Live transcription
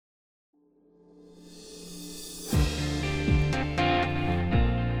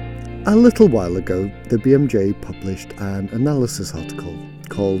A little while ago, the BMJ published an analysis article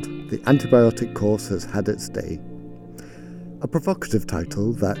called "The Antibiotic Course Has Had Its Day," a provocative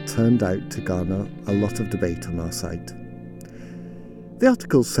title that turned out to garner a lot of debate on our site. The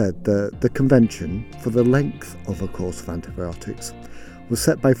article said that the convention for the length of a course of antibiotics was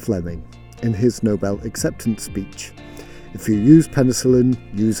set by Fleming in his Nobel acceptance speech: "If you use penicillin,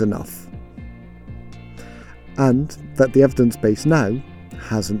 use enough." And that the evidence base now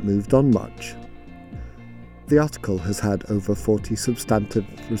hasn't moved on much. The article has had over 40 substantive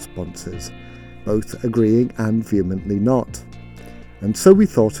responses, both agreeing and vehemently not. And so we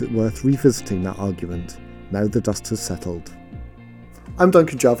thought it worth revisiting that argument, now the dust has settled. I'm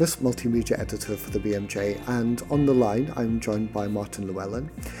Duncan Jarvis, Multimedia Editor for the BMJ, and on the line I'm joined by Martin Llewellyn,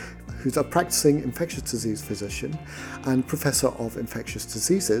 who's a practicing infectious disease physician and Professor of Infectious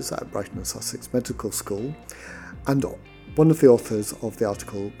Diseases at Brighton and Sussex Medical School, and one of the authors of the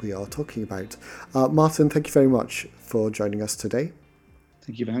article we are talking about. Martin, thank you very much for joining us today.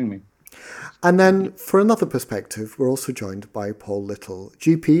 Thank you for having me. And then, for another perspective, we're also joined by Paul Little,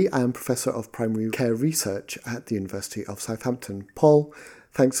 GP and Professor of Primary Care Research at the University of Southampton. Paul,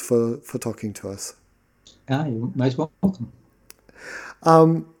 thanks for talking to us. You're most welcome.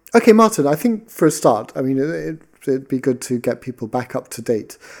 Okay, Martin, I think for a start, it'd be good to get people back up to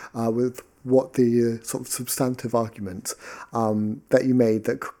date with what the sort of substantive argument that you made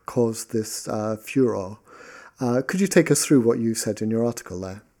that caused this furor. Could you take us through what you said in your article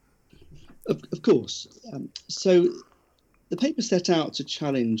there? Of course. So the paper set out to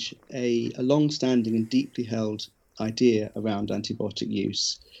challenge a long-standing and deeply held idea around antibiotic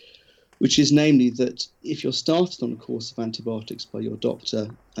use, which is namely that if you're started on a course of antibiotics by your doctor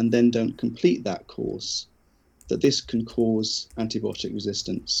and then don't complete that course, that this can cause antibiotic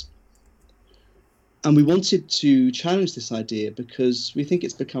resistance. And we wanted to challenge this idea because we think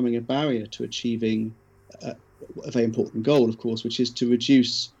it's becoming a barrier to achieving a very important goal, of course, which is to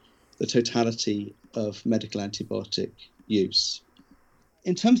reduce the totality of medical antibiotic use.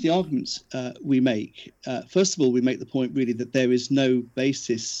 In terms of the arguments we make, first of all, we make the point really that there is no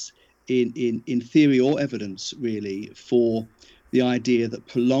basis in theory or evidence really for the idea that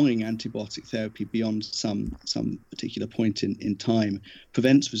prolonging antibiotic therapy beyond some particular point in time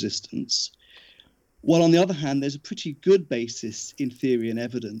prevents resistance. While on the other hand, there's a pretty good basis in theory and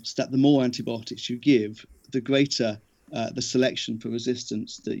evidence that the more antibiotics you give, the greater the selection for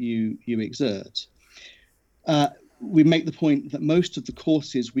resistance that you exert. We make the point that most of the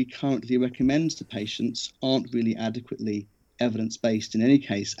courses we currently recommend to patients aren't really adequately evidence-based in any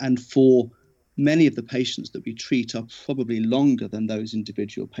case, and for many of the patients that we treat are probably longer than those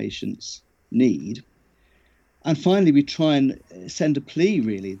individual patients need. And finally, we try and send a plea,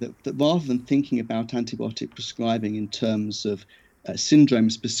 really, that rather than thinking about antibiotic prescribing in terms of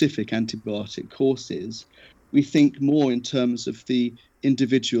syndrome-specific antibiotic courses, we think more in terms of the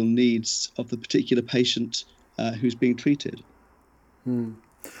individual needs of the particular patient who's being treated.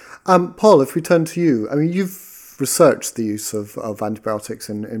 Paul, if we turn to you, you've researched the use of antibiotics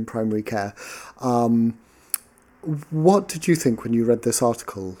in primary care. What did you think when you read this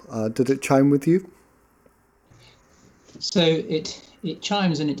article? Did it chime with you? So it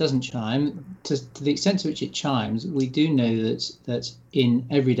chimes and it doesn't chime. To the extent to which it chimes, we do know that in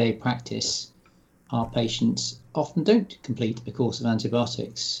everyday practice, our patients often don't complete a course of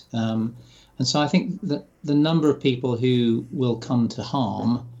antibiotics. And so I think that the number of people who will come to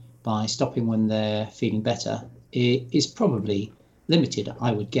harm by stopping when they're feeling better is probably limited,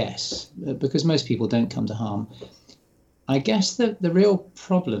 I would guess, because most people don't come to harm. I guess the real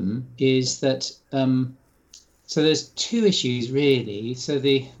problem is that so there's two issues really. So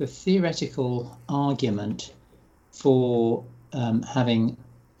the theoretical argument for having,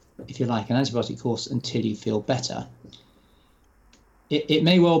 if you like, an antibiotic course until you feel better, it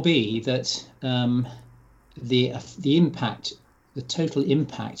may well be that the impact, the total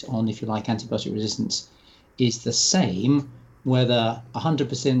impact on, if you like, antibiotic resistance is the same whether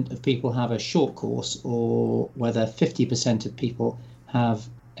 100% of people have a short course or whether 50% of people have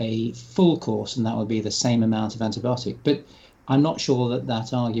a full course, and that would be the same amount of antibiotic. But I'm not sure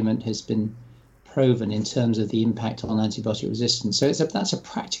that argument has been proven in terms of the impact on antibiotic resistance. So that's a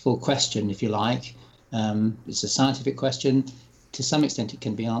practical question, if you like. It's a scientific question. To some extent, it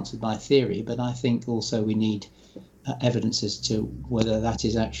can be answered by theory, but I think also we need evidence as to whether that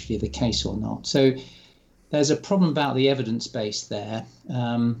is actually the case or not. So there's a problem about the evidence base there.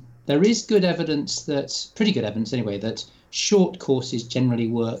 There is good evidence, pretty good evidence anyway, that short courses generally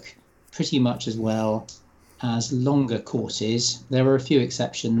work pretty much as well as longer courses. There are a few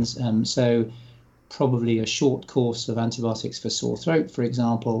exceptions. So probably a short course of antibiotics for sore throat, for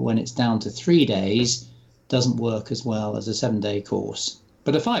example, when it's down to 3 days, doesn't work as well as a 7-day course.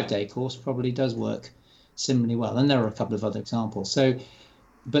 But a 5-day course probably does work similarly well. And there are a couple of other examples.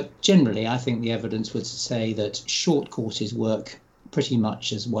 But generally, I think the evidence would say that short courses work pretty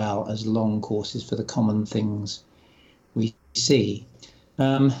much as well as long courses for the common things we see.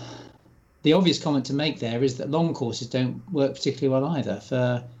 The obvious comment to make there is that long courses don't work particularly well either.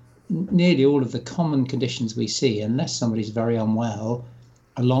 For nearly all of the common conditions we see, unless somebody's very unwell,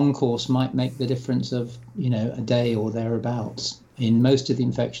 a long course might make the difference of, a day or thereabouts in most of the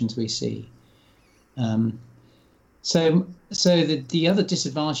infections we see. So the other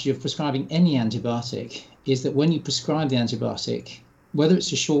disadvantage of prescribing any antibiotic is that when you prescribe the antibiotic, whether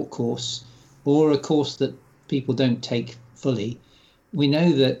it's a short course or a course that people don't take fully, we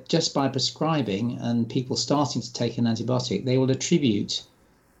know that just by prescribing and people starting to take an antibiotic, they will attribute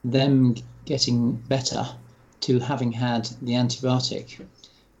them getting better to having had the antibiotic.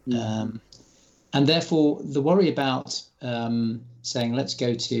 And therefore, the worry about saying, let's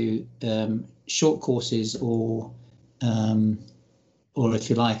go to short courses or if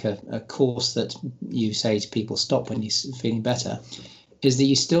you like, a course that you say to people, stop when you're feeling better, is that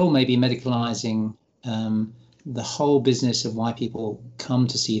you still may be medicalising the whole business of why people come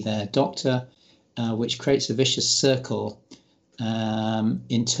to see their doctor, which creates a vicious circle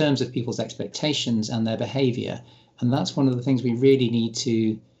in terms of people's expectations and their behaviour. And that's one of the things we really need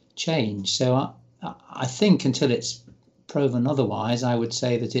to change. So I think until it's proven otherwise, I would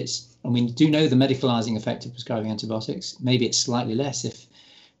say that and we do know the medicalising effect of prescribing antibiotics. Maybe it's slightly less if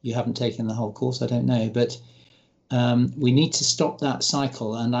you haven't taken the whole course, I don't know. But we need to stop that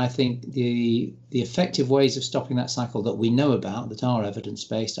cycle. And I think the effective ways of stopping that cycle that we know about, that are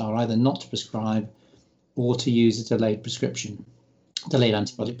evidence-based, are either not to prescribe or to use a delayed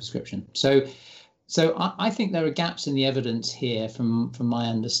antibiotic prescription. So I think there are gaps in the evidence here from my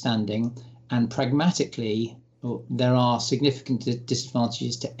understanding, and pragmatically, there are significant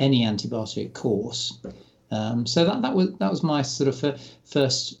disadvantages to any antibiotic course. So that was my sort of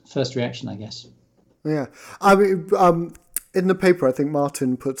first reaction, I guess. Yeah, I mean, in the paper, I think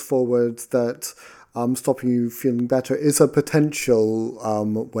Martin puts forward that stopping you feeling better is a potential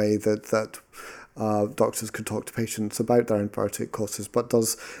way that doctors could talk to patients about their antibiotic courses, but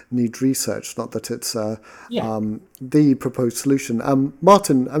does need research, not that it's the proposed solution.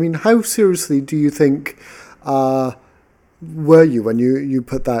 Martin, I mean, how seriously do you think were you when you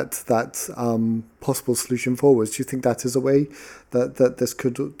put that possible solution forward? Do you think that is a way that this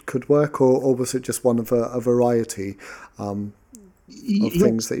could work, or was it just one of a variety of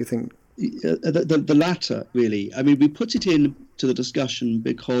things that you think? The latter, really. I mean, we put it in to the discussion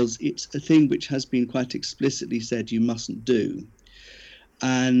because it's a thing which has been quite explicitly said you mustn't do.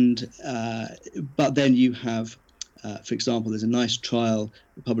 And but then you have, for example, there's a nice trial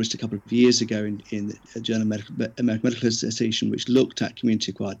published a couple of years ago in the Journal of American Medical Association, which looked at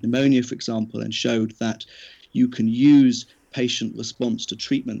community-acquired pneumonia, for example, and showed that you can use patient response to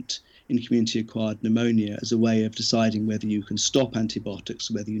treatment in community-acquired pneumonia as a way of deciding whether you can stop antibiotics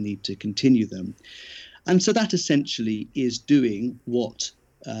or whether you need to continue them. And so that essentially is doing what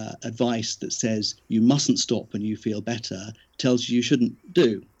advice that says you mustn't stop when you feel better tells you shouldn't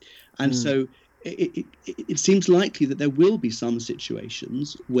do. And so it seems likely that there will be some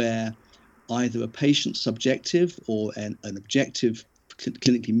situations where either a patient's subjective or an objective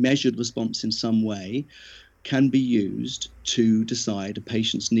clinically measured response in some way can be used to decide a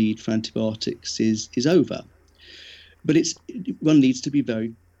patient's need for antibiotics is over. But one needs to be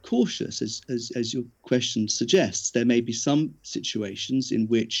very cautious, as your question suggests. There may be some situations in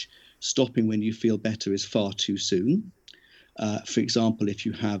which stopping when you feel better is far too soon. For example, if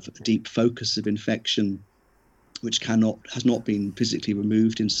you have a deep focus of infection which has not been physically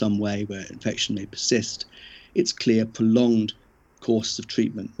removed in some way where infection may persist, it's clear prolonged course of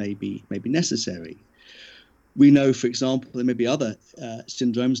treatment may be necessary. We know, for example, there may be other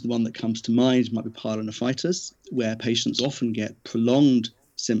syndromes. The one that comes to mind might be pyelonephritis, where patients often get prolonged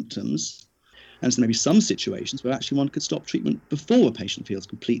symptoms. And so there may be some situations where actually one could stop treatment before a patient feels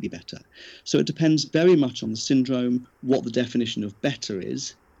completely better. So it depends very much on the syndrome, what the definition of better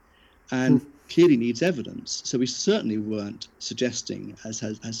is, and clearly needs evidence. So we certainly weren't suggesting, as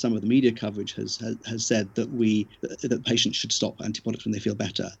some of the media coverage has said, that patients should stop antibiotics when they feel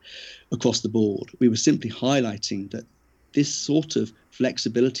better across the board. We were simply highlighting that this sort of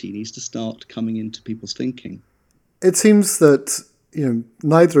flexibility needs to start coming into people's thinking. It seems that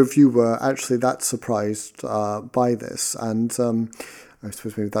neither of you were actually that surprised by this, and I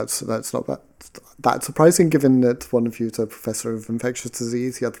suppose maybe that's not that surprising, given that one of you is a professor of infectious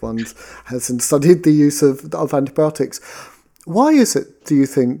disease, the other one hasn't studied the use of antibiotics. Why is it, do you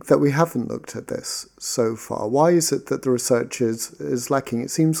think, that we haven't looked at this so far? Why is it that the research is lacking? It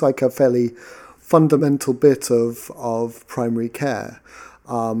seems like a fairly fundamental bit of primary care.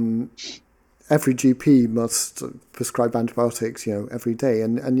 Every GP must prescribe antibiotics, every day,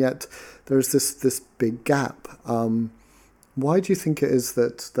 and yet there's this big gap. Why do you think it is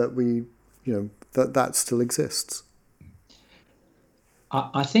that we, that still exists?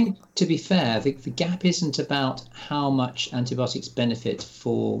 I think, to be fair, the gap isn't about how much antibiotics benefit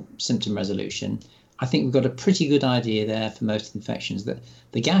for symptom resolution. I think we've got a pretty good idea there for most infections. That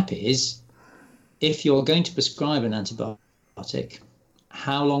the gap is, if you're going to prescribe an antibiotic,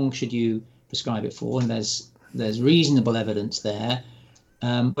 how long should you prescribe it for? And there's reasonable evidence there.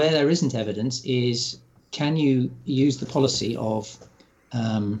 Where there isn't evidence is, can you use the policy of,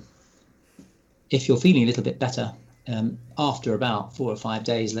 if you're feeling a little bit better, after about 4 or 5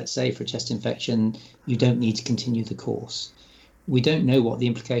 days, let's say, for a chest infection, you don't need to continue the course. We don't know what the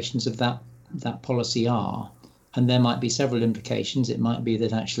implications of that policy are. And there might be several implications. It might be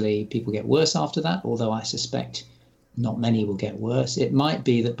that actually people get worse after that, although I suspect not many will get worse. It might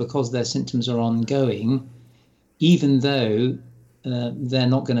be that because their symptoms are ongoing, even though they're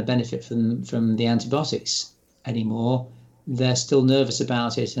not going to benefit from the antibiotics anymore, they're still nervous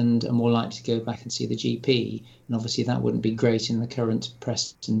about it and are more likely to go back and see the GP. And obviously that wouldn't be great in the current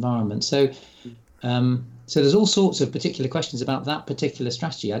pressed environment. So there's all sorts of particular questions about that particular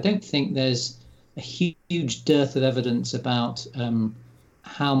strategy. I don't think there's a huge dearth of evidence about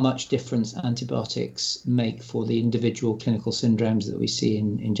how much difference antibiotics make for the individual clinical syndromes that we see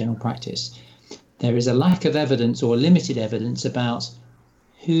in general practice. There is a lack of evidence, or limited evidence, about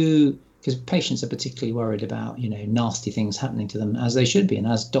who, because patients are particularly worried about, nasty things happening to them, as they should be, and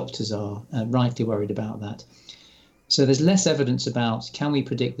as doctors are rightly worried about that. So there's less evidence about, can we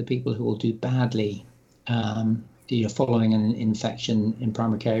predict the people who will do badly following an infection in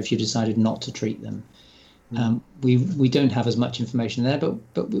primary care if you decided not to treat them. We don't have as much information there,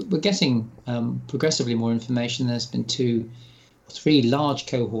 but we're getting progressively more information. There's been 2 or 3 large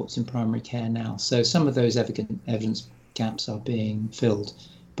cohorts in primary care now, so some of those evidence gaps are being filled.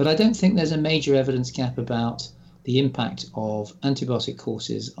 But I don't think there's a major evidence gap about the impact of antibiotic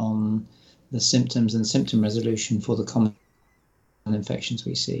courses on the symptoms and symptom resolution for the common infections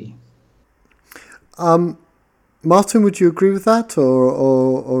we see. Martin, would you agree with that,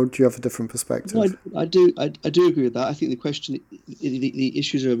 or do you have a different perspective? No, I do agree with that. I think the question, the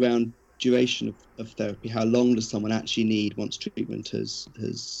issues are around duration of therapy. How long does someone actually need once treatment has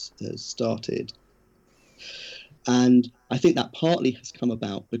started? And I think that partly has come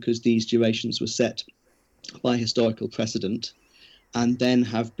about because these durations were set by historical precedent and then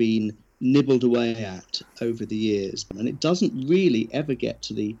have been nibbled away at over the years. And it doesn't really ever get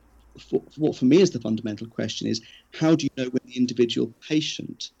to what for me is the fundamental question is, how do you know when the individual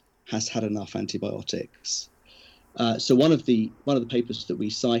patient has had enough antibiotics? So one of the papers that we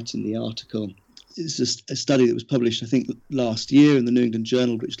cite in the article is a study that was published, I think, last year in the New England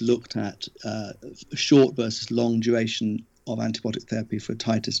Journal, which looked at short versus long duration of antibiotic therapy for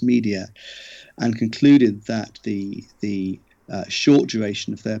otitis media, and concluded that the short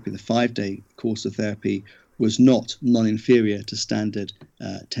duration of therapy, the 5-day course of therapy, was not non-inferior to standard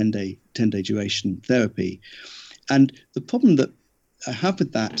 10-day duration therapy. And the problem that I have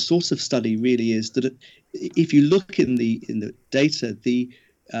with that sort of study really is that if you look in the data, the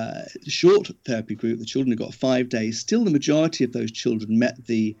short therapy group, the children who got 5 days, still the majority of those children met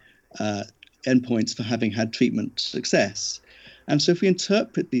the endpoints for having had treatment success. And so if we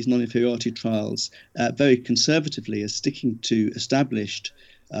interpret these non-inferiority trials very conservatively as sticking to established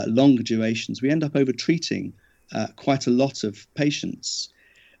longer durations, we end up over-treating quite a lot of patients.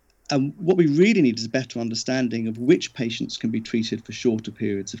 And what we really need is a better understanding of which patients can be treated for shorter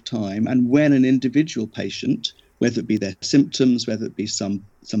periods of time, and when an individual patient, whether it be their symptoms, whether it be some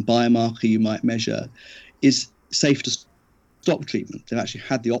biomarker you might measure, is safe to stop treatment. They've actually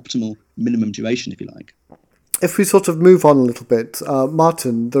had the optimal minimum duration, if you like. If we sort of move on a little bit,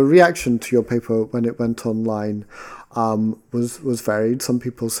 Martin, the reaction to your paper when it went online was varied. Some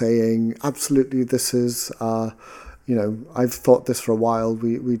people saying, absolutely, this is... I've thought this for a while.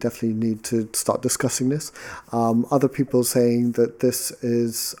 We definitely need to start discussing this. Other people saying that this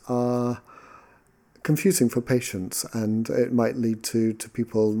is confusing for patients and it might lead to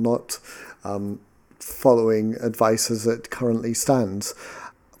people not following advice as it currently stands.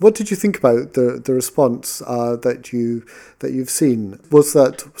 What did you think about the response that you've seen? Was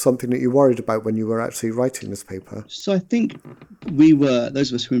that something that you worried about when you were actually writing this paper? So I think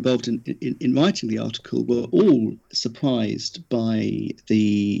those of us who were involved in writing the article were all surprised by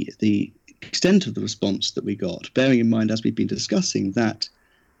the extent of the response that we got, bearing in mind, as we've been discussing, that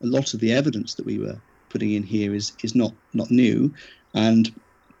a lot of the evidence that we were putting in here is not new, and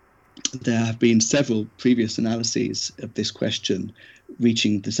there have been several previous analyses of this question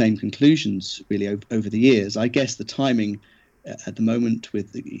reaching the same conclusions really over the years. I guess the timing at the moment,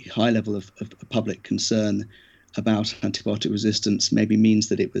 with the high level of public concern about antibiotic resistance, maybe means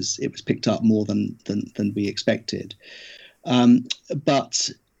that it was picked up more than we expected. But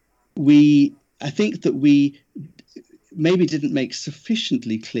I think that we maybe didn't make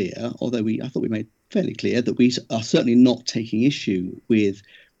sufficiently clear, although I thought we made fairly clear, that we are certainly not taking issue with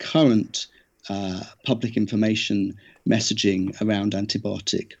current public information messaging around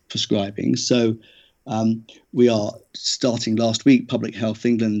antibiotic prescribing. So we are starting last week Public Health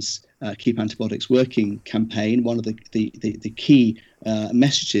England's Keep Antibiotics Working campaign. One of the key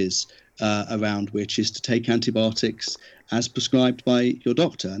messages around which is to take antibiotics as prescribed by your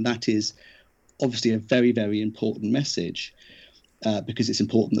doctor. And that is obviously a very, very important message because it's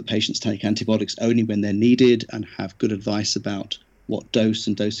important that patients take antibiotics only when they're needed and have good advice about what dose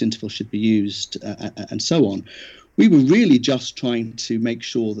and dose interval should be used and so on. We were really just trying to make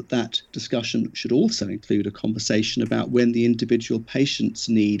sure that discussion should also include a conversation about when the individual patient's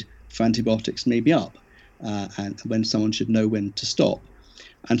need for antibiotics may be up and when someone should know when to stop.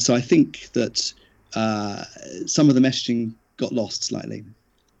 And so I think that some of the messaging got lost slightly.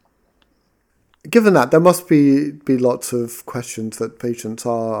 Given that, there must be lots of questions that patients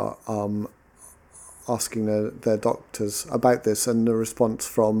are asking their doctors about this, and the response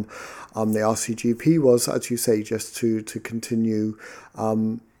from the RCGP was, as you say, just to continue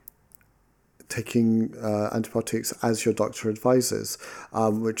taking antibiotics as your doctor advises,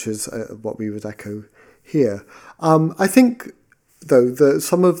 which is what we would echo here. I think, though, that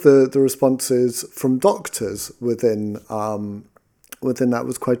some of the responses from doctors within that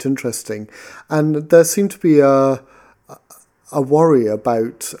was quite interesting, and there seemed to be a worry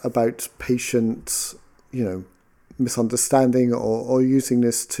about patients, misunderstanding or using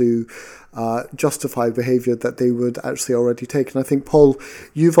this to justify behaviour that they would actually already take. And I think, Paul,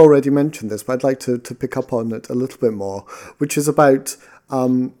 you've already mentioned this, but I'd like to pick up on it a little bit more, which is about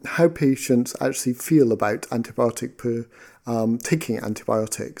how patients actually feel about taking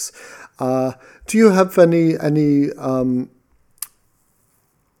antibiotics. Do you have any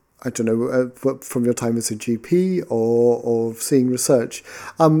I don't know, from your time as a GP or seeing research,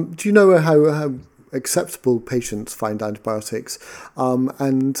 do you know how acceptable patients find antibiotics?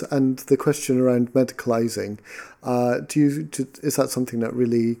 And the question around medicalising, is that something that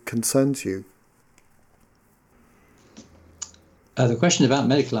really concerns you? The question about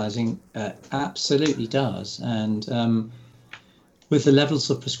medicalising absolutely does. And with the levels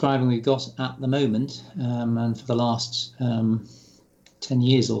of prescribing we've got at the moment, and for the last 10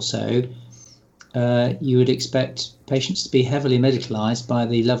 years or so, you would expect patients to be heavily medicalised by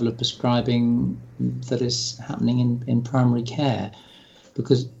the level of prescribing that is happening in primary care,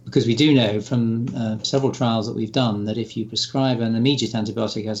 because we do know from several trials that we've done that if you prescribe an immediate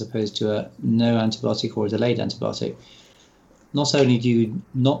antibiotic as opposed to a no antibiotic or a delayed antibiotic, not only do you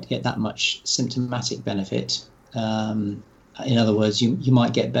not get that much symptomatic benefit, in other words, you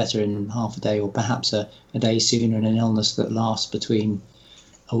might get better in half a day or perhaps a day sooner in an illness that lasts between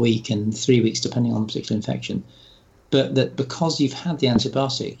a week and 3 weeks, depending on a particular infection. But that because you've had the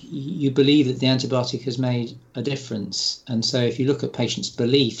antibiotic, you believe that the antibiotic has made a difference. And so if you look at patients'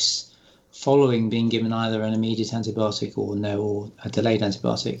 beliefs following being given either an immediate antibiotic or a delayed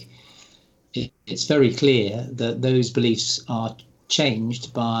antibiotic, it's very clear that those beliefs are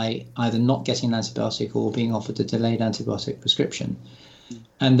changed by either not getting an antibiotic or being offered a delayed antibiotic prescription.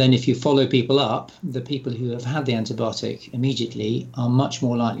 And then if you follow people up, the people who have had the antibiotic immediately are much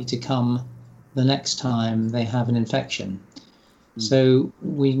more likely to come the next time they have an infection. So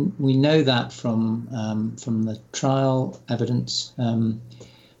we know that from the trial evidence.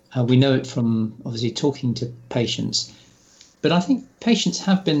 We know it from obviously talking to patients. But I think patients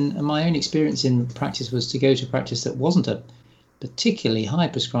have been, and my own experience in practice was to go to practice that wasn't a particularly high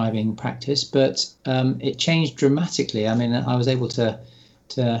prescribing practice, but it changed dramatically. I mean, I was able to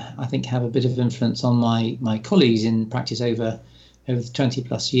I think have a bit of influence on my colleagues in practice over 20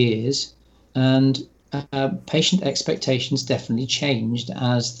 plus years, and patient expectations definitely changed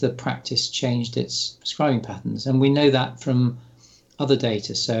as the practice changed its prescribing patterns, and we know that from other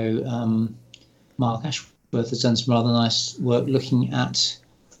data. So Mark Ashworth has done some rather nice work looking at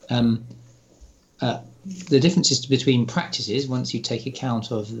the differences between practices, once you take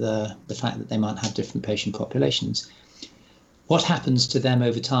account of the fact that they might have different patient populations, what happens to them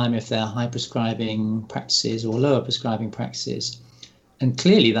over time if they're high prescribing practices or lower prescribing practices? And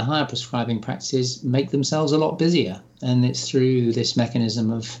clearly the higher prescribing practices make themselves a lot busier, and it's through this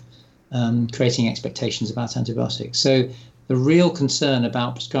mechanism of creating expectations about antibiotics. So the real concern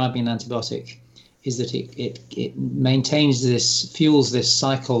about prescribing an antibiotic is that it maintains this, fuels this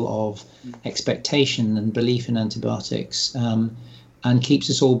cycle of expectation and belief in antibiotics, and keeps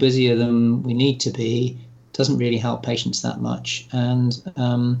us all busier than we need to be, doesn't really help patients that much, and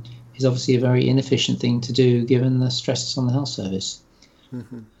is obviously a very inefficient thing to do given the stresses on the health service.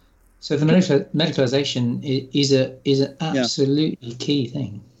 Mm-hmm. So the medicalisation is an absolutely key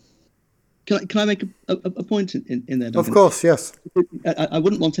thing. Can I make a point in there, Duncan? Of course, yes. I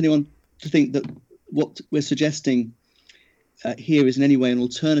wouldn't want anyone to think that what we're suggesting here is in any way an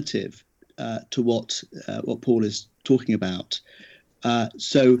alternative to what Paul is talking about.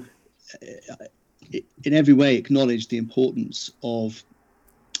 So in every way acknowledge the importance of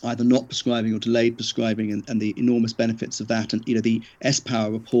either not prescribing or delayed prescribing, and the enormous benefits of that. And the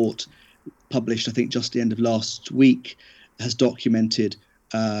S-Power report published, I think, just the end of last week, has documented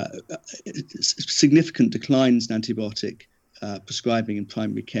significant declines in antibiotic prescribing in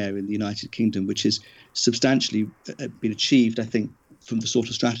primary care in the United Kingdom, which is substantially been achieved, I think, from the sort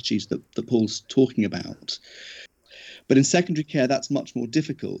of strategies that Paul's talking about. But in secondary care, that's much more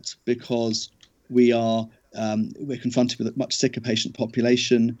difficult, because we're confronted with a much sicker patient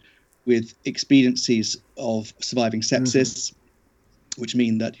population, with expediencies of surviving sepsis, which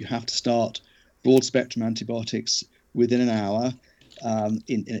mean that you have to start broad spectrum antibiotics within an hour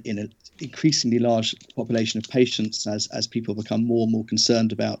in an increasingly large population of patients as people become more and more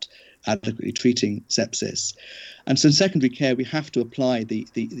concerned about adequately treating sepsis. And so in secondary care, we have to apply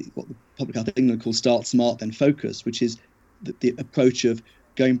what the Public Health England calls Start Smart Then Focus, which is the approach of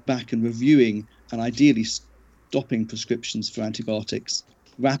going back and reviewing and ideally stopping prescriptions for antibiotics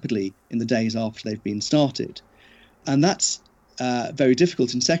rapidly in the days after they've been started. And that's very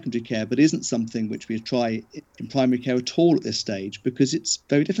difficult in secondary care, but isn't something which we try in primary care at all at this stage, because it's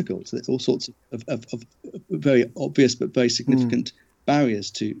very difficult. So there's all sorts of very obvious but very significant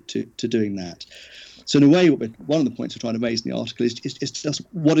barriers to doing that. So in a way, one of the points we're trying to raise in the article is just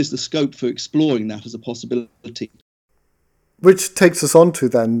what is the scope for exploring that as a possibility. Which takes us on to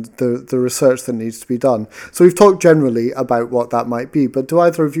then the research that needs to be done. So we've talked generally about what that might be, but do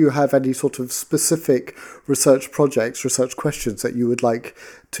either of you have any sort of specific research projects, research questions that you would like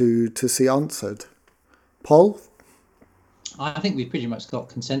to see answered? Paul? I think we've pretty much got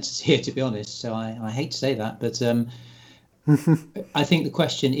consensus here, to be honest, so I hate to say that, but I think the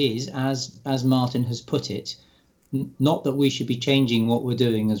question is, as Martin has put it, not that we should be changing what we're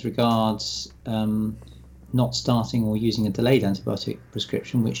doing as regards not starting or using a delayed antibiotic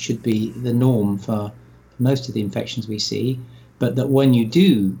prescription, which should be the norm for most of the infections we see, but that when you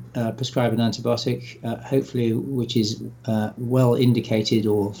do prescribe an antibiotic, hopefully which is well indicated,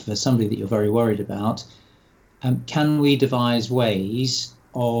 or for somebody that you're very worried about, can we devise ways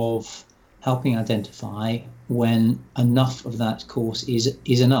of helping identify when enough of that course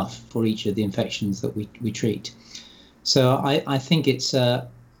is enough for each of the infections that we treat? So I think it's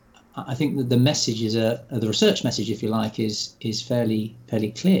I think that the message is the research message, if you like, is fairly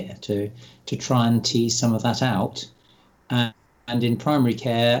clear to try and tease some of that out, and in primary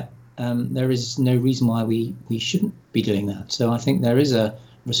care there is no reason why we shouldn't be doing that. So I think there is a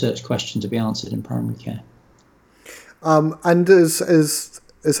research question to be answered in primary care. And is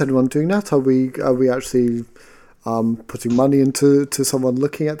anyone doing that? Are we actually putting money into someone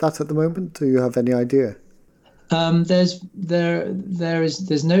looking at that at the moment? Do you have any idea? There's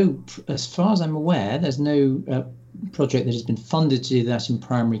no, as far as I'm aware, there's no project that has been funded to do that in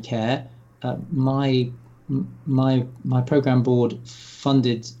primary care. My program board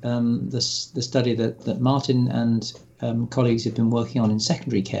funded the study that Martin and colleagues have been working on in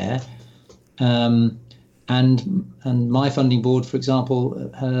secondary care, and my funding board, for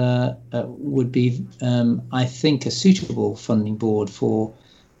example, would be I think a suitable funding board for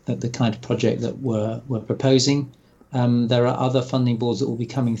the kind of project that we're proposing. There are other funding boards that will be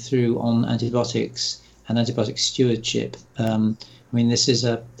coming through on antibiotics and antibiotic stewardship. I mean, this is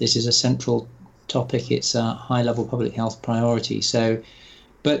a central topic. It's a high-level public health priority. So,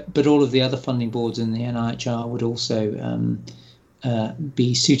 but all of the other funding boards in the NIHR would also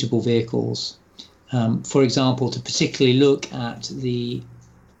be suitable vehicles. For example, to particularly look at the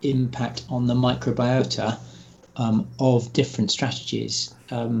impact on the microbiota of different strategies.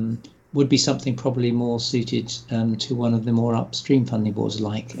 would be something probably more suited to one of the more upstream funding boards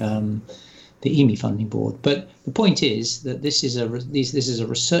like the EMI funding board. But the point is that this is a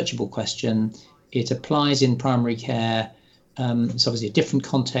researchable question. It applies in primary care. It's obviously a different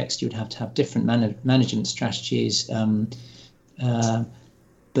context. You would have to have different management strategies.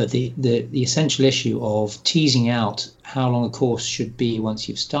 But the essential issue of teasing out how long a course should be once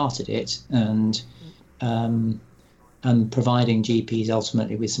you've started it, and providing GPs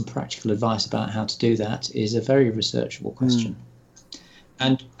ultimately with some practical advice about how to do that, is a very researchable question.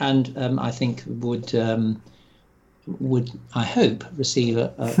 And I think would I hope receive a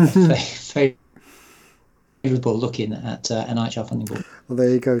favourable look in at NIHR funding board. Well, there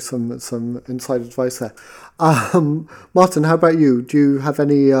you go, some inside advice there. Martin, how about you? Do you have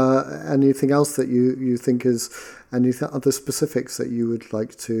anything else that you think is any other specifics that you would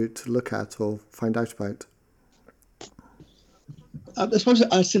like to look at or find out about? I suppose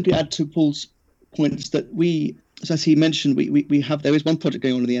I simply add to Paul's points that as he mentioned, there is one project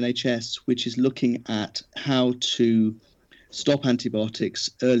going on in the NHS which is looking at how to stop antibiotics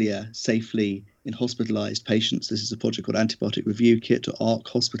earlier safely in hospitalised patients. This is a project called Antibiotic Review Kit, or ARC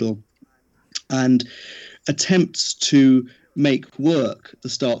Hospital, and attempts to make work the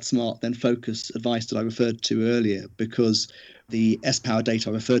Start Smart Then Focus advice that I referred to earlier, because the S-Power data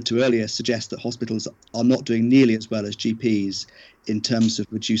I referred to earlier suggests that hospitals are not doing nearly as well as GPs in terms of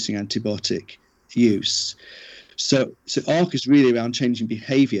reducing antibiotic use. So ARC is really around changing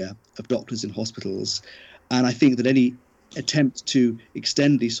behaviour of doctors in hospitals, and I think that any attempt to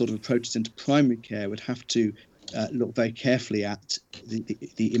extend these sort of approaches into primary care would have to look very carefully at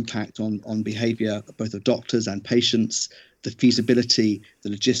the impact on behaviour both of doctors and patients, the feasibility, the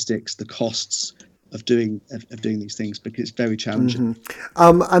logistics, the costs of doing these things, because it's very challenging.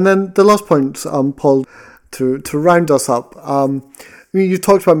 And then the last point, Paul, to round us up. You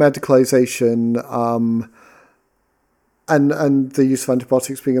talked about medicalisation and the use of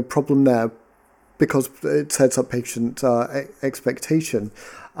antibiotics being a problem there, because it sets up patient expectation.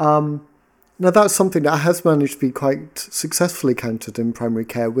 Now, that's something that has managed to be quite successfully countered in primary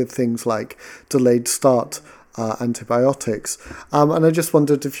care with things like delayed start antibiotics. And I just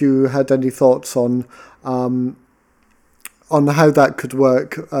wondered if you had any thoughts on how that could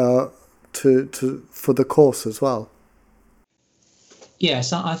work for the course as well.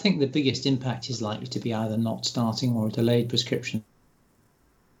 Yes, I think the biggest impact is likely to be either not starting or a delayed prescription.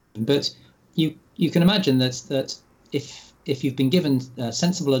 But you can imagine that if you've been given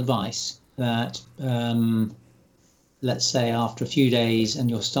sensible advice that let's say after a few days and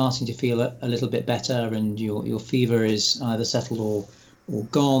you're starting to feel a little bit better and your fever is either settled or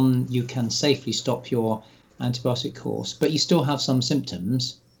gone, you can safely stop your antibiotic course, but you still have some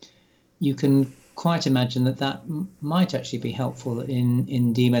symptoms, you can quite imagine that might actually be helpful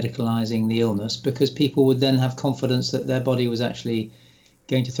in demedicalising the illness, because people would then have confidence that their body was actually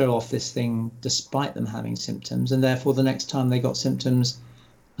going to throw off this thing despite them having symptoms, and therefore the next time they got symptoms,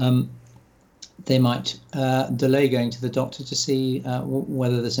 they might delay going to the doctor to see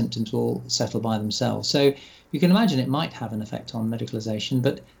whether the symptoms will settle by themselves. So you can imagine it might have an effect on medicalisation,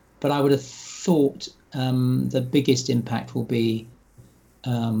 but I would have thought the biggest impact will be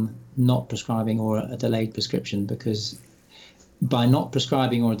not prescribing or a delayed prescription, because by not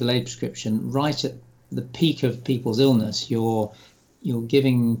prescribing or a delayed prescription right at the peak of people's illness, you're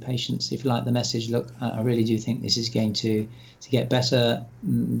giving patients, if you like, the message, look, I really do think this is going to get better.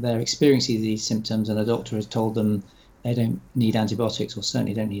 They're experiencing these symptoms and a doctor has told them they don't need antibiotics, or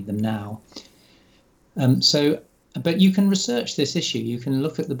certainly don't need them now. But you can research this issue. You can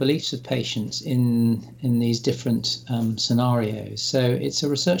look at the beliefs of patients in these different scenarios. So it's a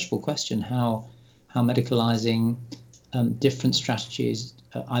researchable question how medicalising different strategies,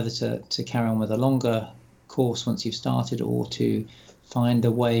 either to carry on with a longer course once you've started, or to find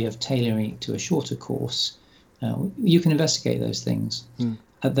a way of tailoring it to a shorter course. You can investigate those things.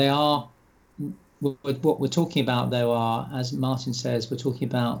 They are, what we're talking about though are, as Martin says, we're talking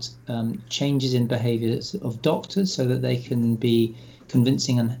about changes in behaviours of doctors so that they can be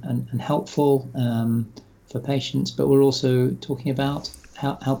convincing and helpful for patients, but we're also talking about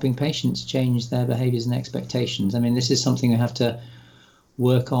helping patients change their behaviours and expectations. I mean, this is something we have to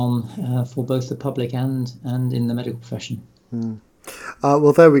work on for both the public and in the medical profession.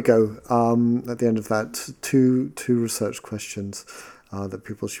 Well, there we go. At the end of that, two research questions that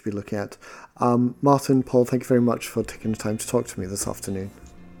people should be looking at. Martin, Paul, thank you very much for taking the time to talk to me this afternoon.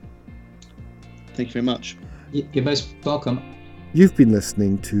 Thank you very much. You're most welcome. You've been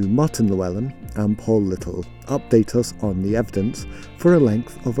listening to Martin Llewellyn and Paul Little update us on the evidence for a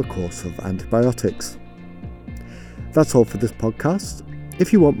length of a course of antibiotics. That's all for this podcast.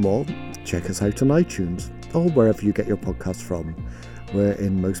 If you want more, check us out on iTunes or wherever you get your podcasts from. We're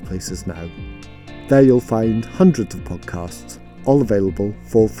in most places now. There you'll find hundreds of podcasts, all available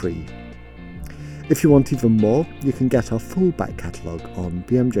for free. If you want even more, you can get our full back catalogue on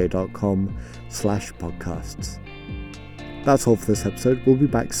bmj.com/podcasts. That's all for this episode. We'll be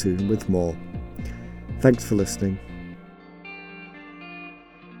back soon with more. Thanks for listening.